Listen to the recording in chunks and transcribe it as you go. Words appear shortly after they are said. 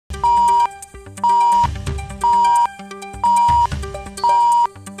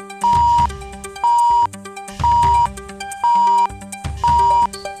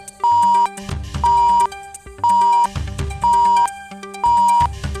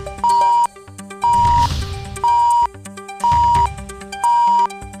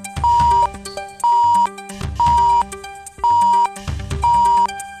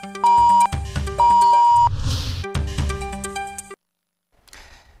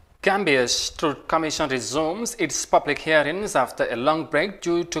Gambia's Truth Commission resumes its public hearings after a long break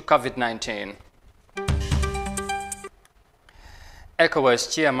due to COVID-19.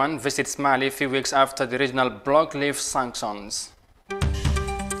 ECOWAS chairman visits Mali a few weeks after the regional bloc lifts sanctions.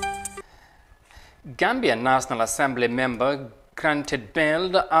 Gambian National Assembly member granted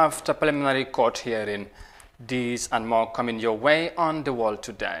bail after preliminary court hearing. These and more coming your way on The World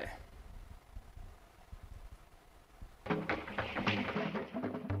Today.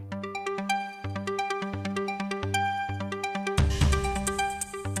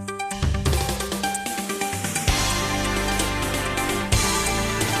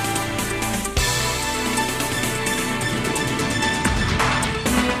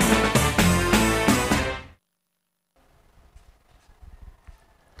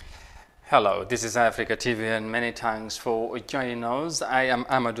 Hello, this is Africa TV and many thanks for joining us. I am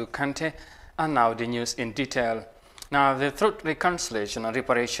Amadou Kante and now the news in detail. Now, the Truth, Reconciliation and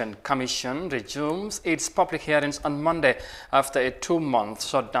Reparation Commission resumes its public hearings on Monday after a 2-month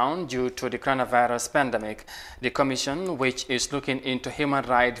shutdown due to the coronavirus pandemic. The commission, which is looking into human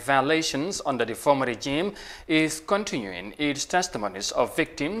rights violations under the former regime, is continuing its testimonies of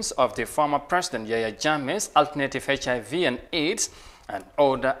victims of the former President Yahya Jammeh's alternative HIV and AIDS and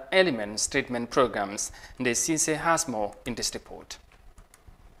other elements treatment programs. The CC has more in this report.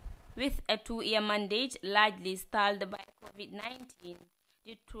 With a 2-year mandate largely stalled by COVID-19,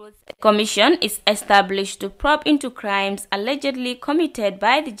 the Truth Commission is established to probe into crimes allegedly committed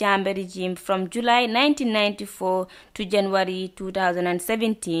by the Jammeh regime from July 1994 to January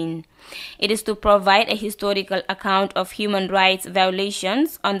 2017. It is to provide a historical account of human rights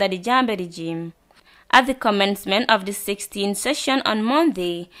violations under the Jammeh regime. At the commencement of the 16th session on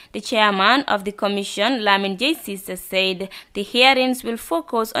Monday, the chairman of the commission, Lamin J. Sisa, said the hearings will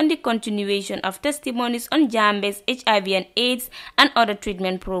focus on the continuation of testimonies on Jammeh's HIV and AIDS and other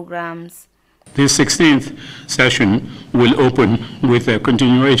treatment programs. This 16th session will open with a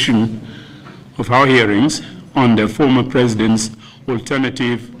continuation of our hearings on the former president's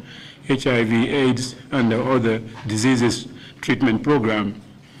alternative HIV, AIDS, and the other diseases treatment program,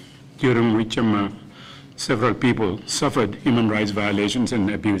 during which several people suffered human rights violations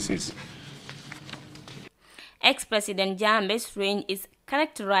and abuses. Ex-President Jammeh's reign is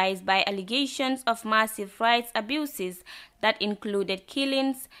characterized by allegations of massive rights abuses that included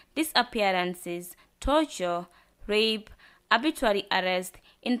killings, disappearances, torture, rape, arbitrary arrest,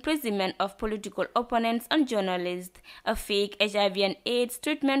 imprisonment of political opponents and journalists, a fake HIV and AIDS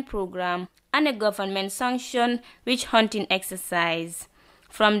treatment program, and a government-sanctioned witch-hunting exercise.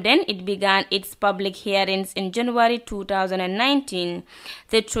 From then, it began its public hearings in January 2019.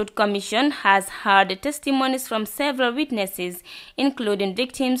 The Truth Commission has heard testimonies from several witnesses, including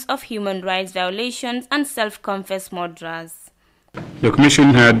victims of human rights violations and self-confessed murderers. The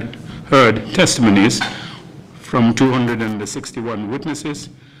Commission had heard testimonies from 261 witnesses.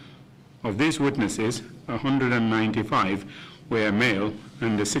 Of these witnesses, 195 were male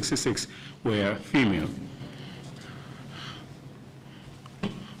and the 66 were female.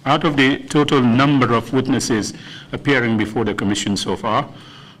 Out of the total number of witnesses appearing before the Commission so far,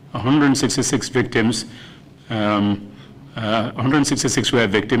 166 victims, 166 were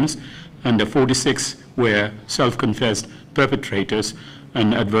victims, and 46 were self-confessed perpetrators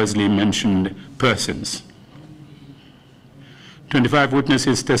and adversely mentioned persons. 25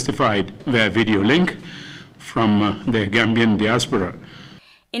 witnesses testified via video link from the Gambian diaspora.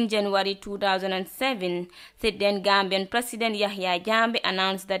 In January 2007, the then Gambian President Yahya Jammeh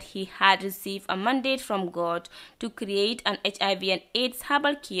announced that he had received a mandate from God to create an HIV and AIDS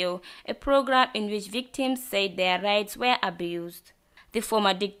herbal cure, a program in which victims said their rights were abused. The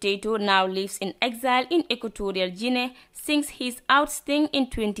former dictator now lives in exile in Equatorial Guinea since his ousting in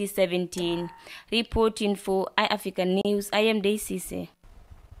 2017. Reporting for iAfrica News, I am Daisy.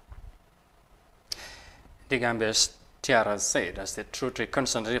 The Gambia's Tiara said as the Truth,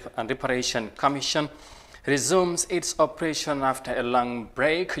 Reconciliation and Reparation Commission resumes its operation after a long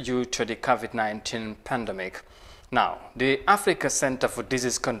break due to the COVID-19 pandemic. Now, the Africa Center for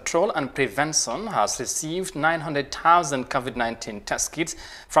Disease Control and Prevention has received 900,000 COVID-19 test kits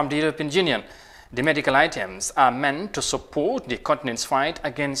from the European Union. The medical items are meant to support the continent's fight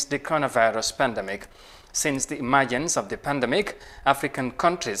against the coronavirus pandemic. Since the emergence of the pandemic, African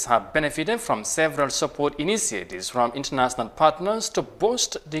countries have benefited from several support initiatives from international partners to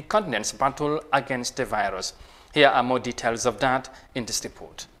boost the continent's battle against the virus. Here are more details of that in this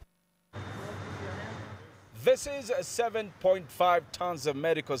report. This is 7.5 tons of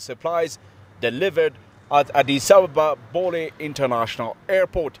medical supplies delivered at Addis Ababa Bole International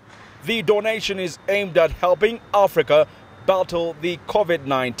Airport. The donation is aimed at helping Africa battle the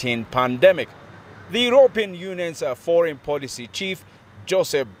COVID-19 pandemic. The European Union's foreign policy chief,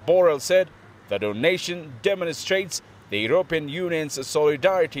 Joseph Borrell, said the donation demonstrates the European Union's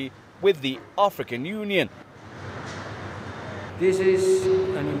solidarity with the African Union. This is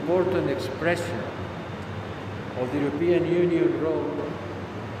an important expression of the European Union role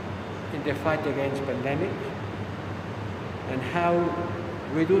in the fight against pandemic and how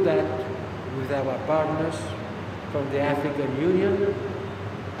we do that with our partners from the African Union,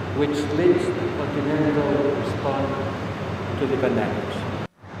 which leads the continental response to the pandemic.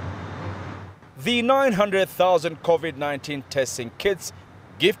 The 900,000 COVID-19 testing kits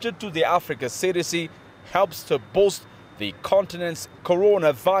gifted to the Africa CDC helps to boost the continent's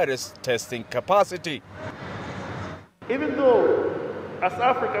coronavirus testing capacity. Even though, as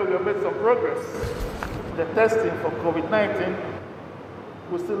Africa, we have made some progress, the testing for COVID-19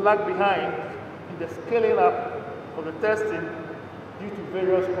 will still lag behind in the scaling up of the testing due to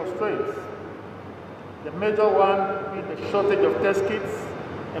various constraints. The major one being the shortage of test kits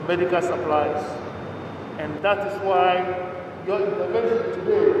and medical supplies. And that is why your intervention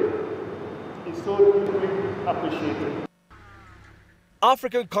today is so deeply appreciated.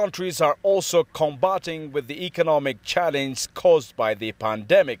 African countries are also combating with the economic challenge caused by the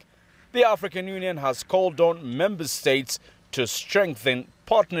pandemic. The African Union has called on member states to strengthen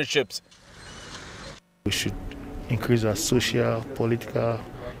partnerships. We should increase our social, political,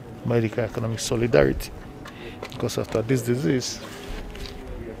 medical, economic solidarity, because after this disease,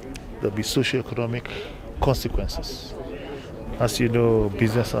 there'll be socio-economic consequences. As you know,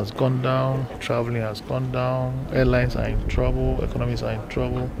 business has gone down, traveling has gone down, airlines are in trouble, economies are in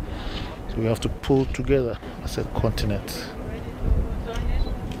trouble. So we have to pull together as a continent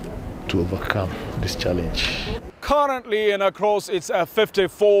to overcome this challenge. Currently, and across its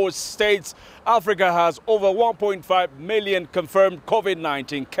 54 states, Africa has over 1.5 million confirmed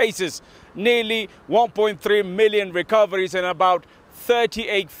COVID-19 cases, nearly 1.3 million recoveries and about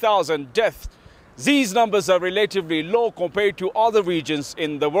 38,000 deaths. These numbers are relatively low compared to other regions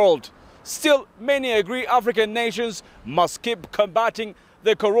in the world. Still, many agree African nations must keep combating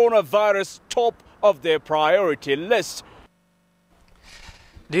the coronavirus top of their priority list.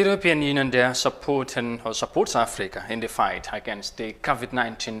 The European Union there supports Africa in the fight against the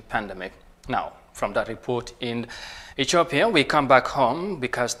COVID-19 pandemic. Now, from that report in Ethiopia, we come back home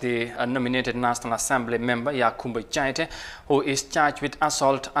because the nominated National Assembly member Yakubu Jaite, who is charged with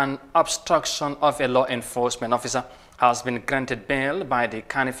assault and obstruction of a law enforcement officer, has been granted bail by the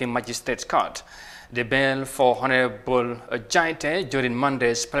Kanifi Magistrates Court. The bail for Honourable Jaite during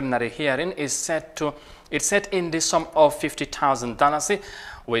Monday's preliminary hearing is set in the sum of $50,000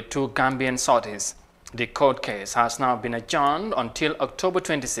 with 2 Gambian sorties. The court case has now been adjourned until October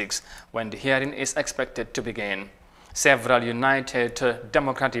 26, when the hearing is expected to begin. Several United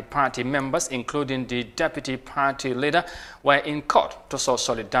Democratic Party members, including the deputy party leader, were in court to show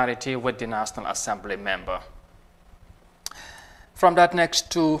solidarity with the National Assembly member. From that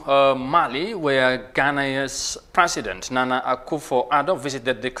next to Mali, where Ghana's President Nana Akufo-Addo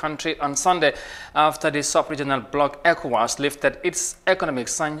visited the country on Sunday after the sub-regional bloc ECOWAS lifted its economic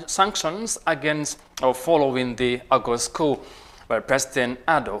sanctions against or following the August coup. Well, President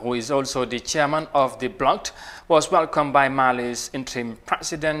Addo, who is also the chairman of the bloc, was welcomed by Mali's interim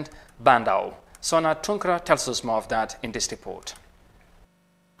president Bandao. Sona Tunkra tells us more of that in this report.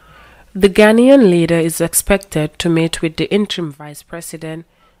 The Ghanaian leader is expected to meet with the interim vice president,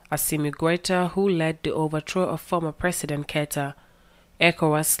 Assimi Goïta, who led the overthrow of former President Keita.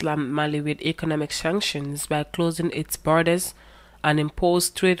 ECOWAS slammed Mali with economic sanctions by closing its borders and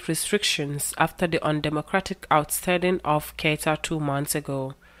imposed trade restrictions after the undemocratic ousting of Keita 2 months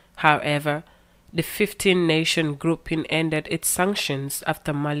ago. However, the 15-nation grouping ended its sanctions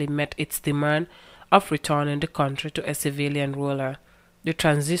after Mali met its demand of returning the country to a civilian ruler. The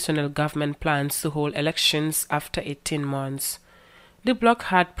transitional government plans to hold elections after 18 months. The bloc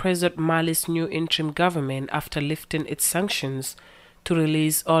had pressured Mali's new interim government after lifting its sanctions to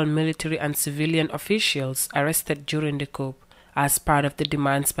release all military and civilian officials arrested during the coup. As part of the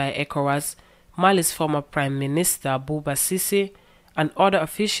demands by ECOWAS, Mali's former Prime Minister Bouba Sisi and other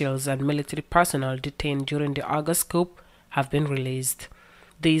officials and military personnel detained during the August coup have been released.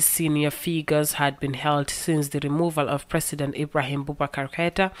 These senior figures had been held since the removal of President Ibrahim Boubacar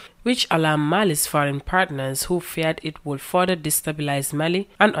Keïta, which alarmed Mali's foreign partners who feared it would further destabilize Mali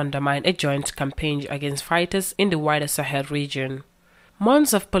and undermine a joint campaign against fighters in the wider Sahel region.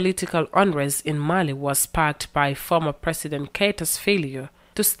 Months of political unrest in Mali was sparked by former President Keïta's failure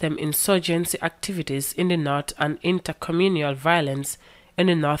to stem insurgency activities in the north and intercommunal violence in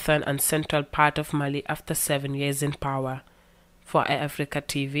the northern and central part of Mali after 7 years in power. For Africa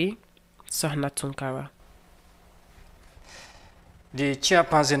TV, Sohna Tunkara. The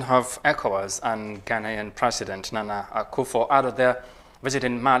chairperson of ECOWAS and Ghanaian President Nana Akufo-Addo there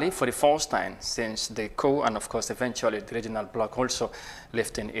visiting Mali for the first time since the coup, and of course eventually the regional bloc also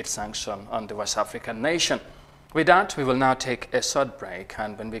lifting its sanction on the West African nation. With that, we will now take a short break,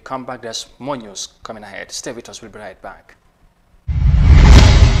 and when we come back, there's more news coming ahead. Stay with us, we'll be right back.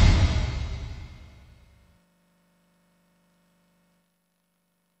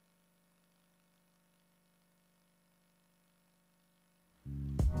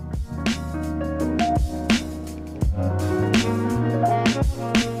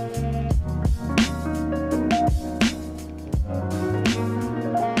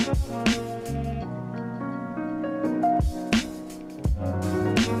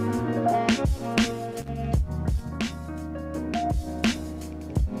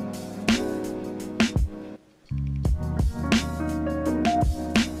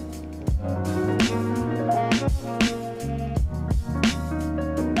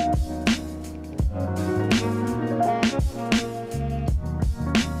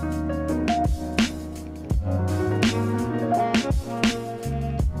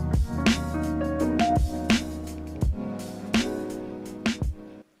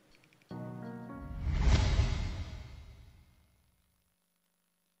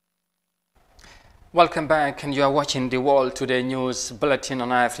 Welcome back, and you are watching the World Today News Bulletin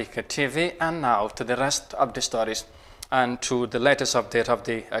on Africa TV. And now to the rest of the stories and to the latest update of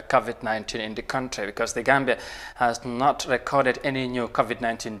the COVID-19 in the country, because the Gambia has not recorded any new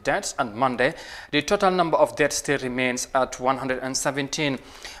COVID-19 deaths on Monday. The total number of deaths still remains at 117,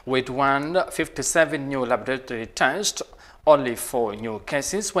 with 157 new laboratory tests. Only 4 new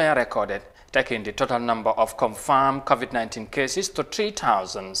cases were recorded, taking the total number of confirmed COVID-19 cases to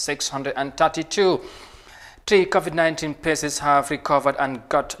 3,632. 3 COVID-19 patients have recovered and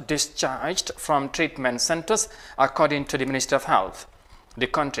got discharged from treatment centers, according to the Ministry of Health. The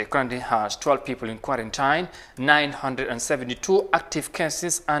country currently has 12 people in quarantine, 972 active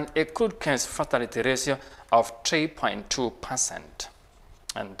cases, and a crude case fatality ratio of 3.2%.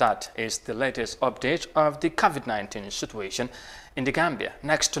 And that is the latest update of the COVID-19 situation in the Gambia.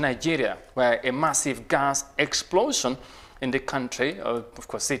 Next to Nigeria, where a massive gas explosion in the country, of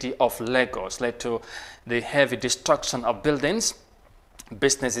course, city of Lagos, led to the heavy destruction of buildings.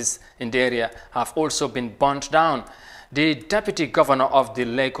 Businesses in the area have also been burnt down. The deputy governor of the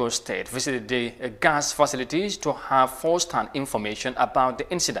Lagos state visited the gas facilities to have first-hand information about the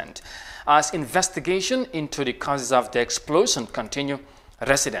incident. As investigation into the causes of the explosion continue,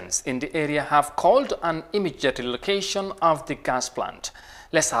 residents in the area have called an immediate relocation of the gas plant.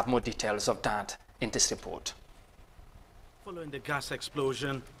 Let's have more details of that in this report. Following the gas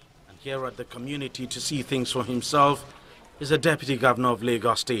explosion, and here at the community to see things for himself, is the Deputy Governor of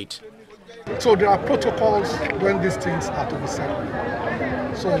Lagos State. So there are protocols when these things are to be settled.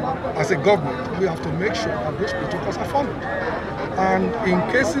 So as a government, we have to make sure that those protocols are followed. And in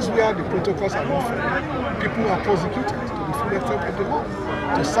cases where the protocols are not followed, people are prosecuted to the full extent of the law,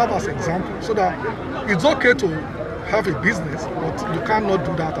 to serve as example, so that it's okay to have a business, but you cannot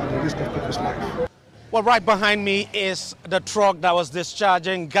do that at the risk of people's life. Well, right behind me is the truck that was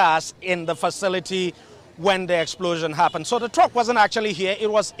discharging gas in the facility when the explosion happened. So the truck wasn't actually here,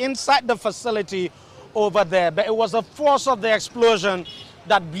 it was inside the facility over there, but it was the force of the explosion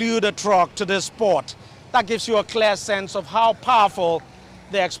that blew the truck to this spot. That gives you a clear sense of how powerful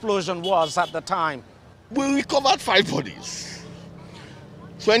the explosion was at the time. We recovered 5 bodies.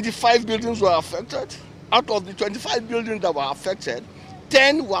 25 buildings were affected. Out of the 25 buildings that were affected,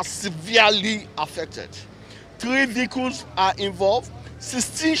 10 were severely affected. 3 vehicles are involved.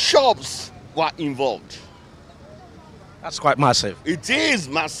 16 shops were involved. That's quite massive. It is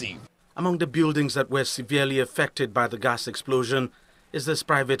massive. Among the buildings that were severely affected by the gas explosion is this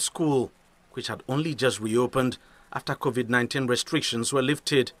private school, which had only just reopened after COVID-19 restrictions were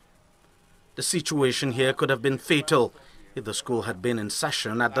lifted. The situation here could have been fatal if the school had been in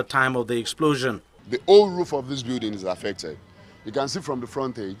session at the time of the explosion. The whole roof of this building is affected. You can see from the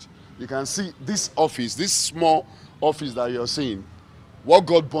front edge, you can see this office, this small office that you're seeing, what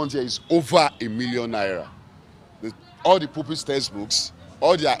got burnt here is over ₦1 million. All the pupils' textbooks,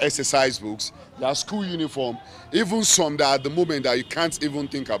 all their exercise books, their school uniform, even some that at the moment that you can't even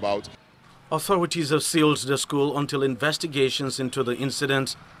think about. Authorities have sealed the school until investigations into the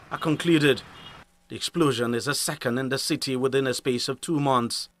incident are concluded. The explosion is the second in the city within a space of 2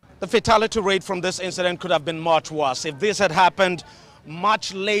 months. The fatality rate from this incident could have been much worse if this had happened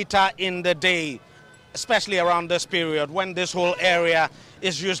much later in the day, especially around this period when this whole area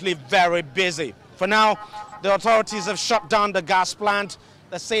is usually very busy. For now, The authorities have shut down the gas plant.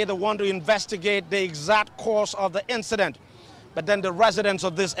 They say they want to investigate the exact cause of the incident. But then the residents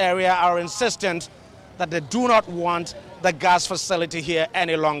of this area are insistent that they do not want the gas facility here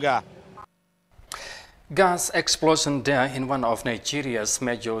any longer. Gas explosion there in one of Nigeria's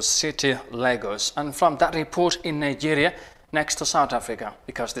major city, Lagos. And from that report in Nigeria, next to South Africa,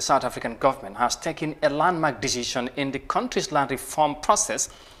 because the South African government has taken a landmark decision in the country's land reform process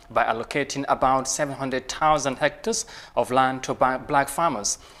by allocating about 700,000 hectares of land to black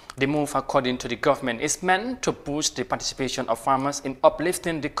farmers. The move, according to the government, is meant to boost the participation of farmers in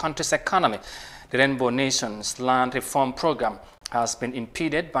uplifting the country's economy. The Rainbow Nations land reform program has been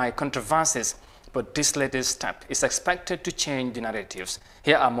impeded by controversies, but this latest step is expected to change the narratives.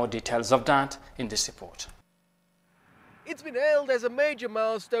 Here are more details of that in this report. It's been hailed as a major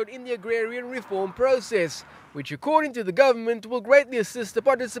milestone in the agrarian reform process, which according to the government will greatly assist the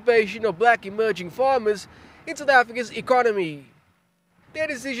participation of black emerging farmers in South Africa's economy. Their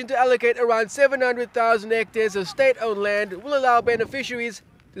decision to allocate around 700,000 hectares of state-owned land will allow beneficiaries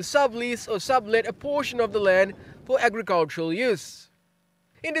to sublease or sublet a portion of the land for agricultural use.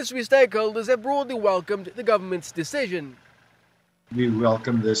 Industry stakeholders have broadly welcomed the government's decision. We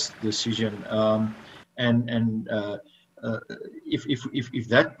welcome this decision, if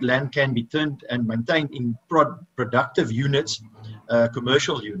that land can be turned and maintained in productive units,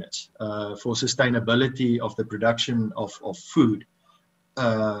 commercial units, for sustainability of the production of food,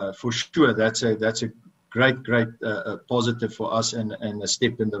 for sure that's a great positive for us and a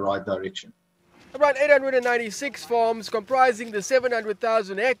step in the right direction. Around 896 farms comprising the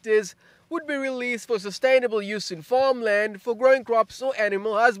 700,000 hectares would be released for sustainable use in farmland for growing crops or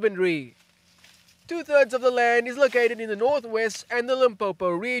animal husbandry. 2/3 of the land is located in the northwest and the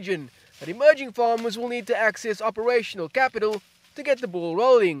Limpopo region, but emerging farmers will need to access operational capital to get the ball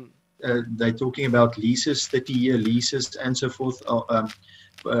rolling. They're talking about leases, 30-year leases and so forth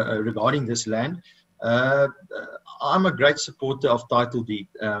regarding this land. I'm a great supporter of title deed.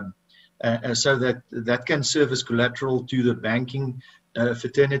 So that can serve as collateral to the banking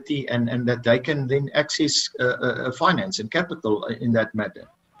fraternity and that they can then access finance and capital in that matter.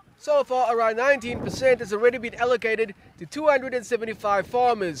 So far, around 19% has already been allocated to 275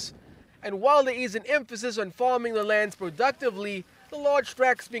 farmers. And while there is an emphasis on farming the lands productively, the large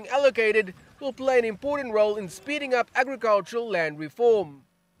tracts being allocated will play an important role in speeding up agricultural land reform.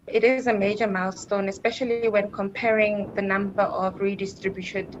 It is a major milestone, especially when comparing the number of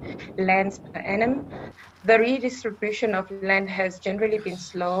redistributed lands per annum. The redistribution of land has generally been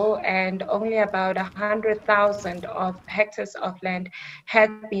slow, and only about 100,000 of hectares of land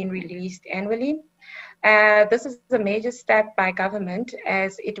have been released annually. This is a major step by government,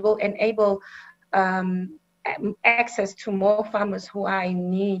 as it will enable access to more farmers who are in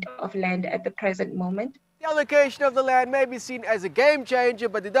need of land at the present moment. The allocation of the land may be seen as a game changer,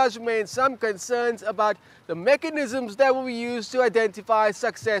 but there does remain some concerns about the mechanisms that will be used to identify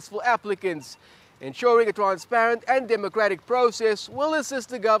successful applicants. Ensuring a transparent and democratic process will assist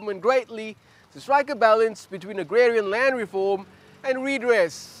the government greatly to strike a balance between agrarian land reform and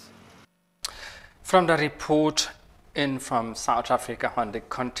redress. From the report in from South Africa on the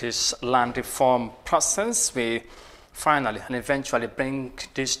country's land reform process, we finally and eventually bring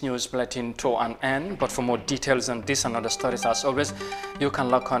this news bulletin to an end. But for more details on this and other stories, as always, you can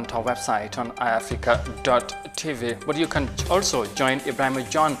log on to our website on iafrica.tv. But you can also join Ibrahim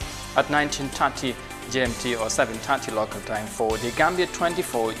John at 19:30 GMT or 7:30 local time for the Gambia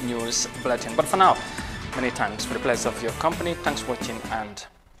 24 news bulletin. But for now, many thanks for the pleasure of your company. Thanks for watching and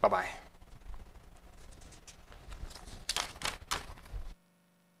bye-bye.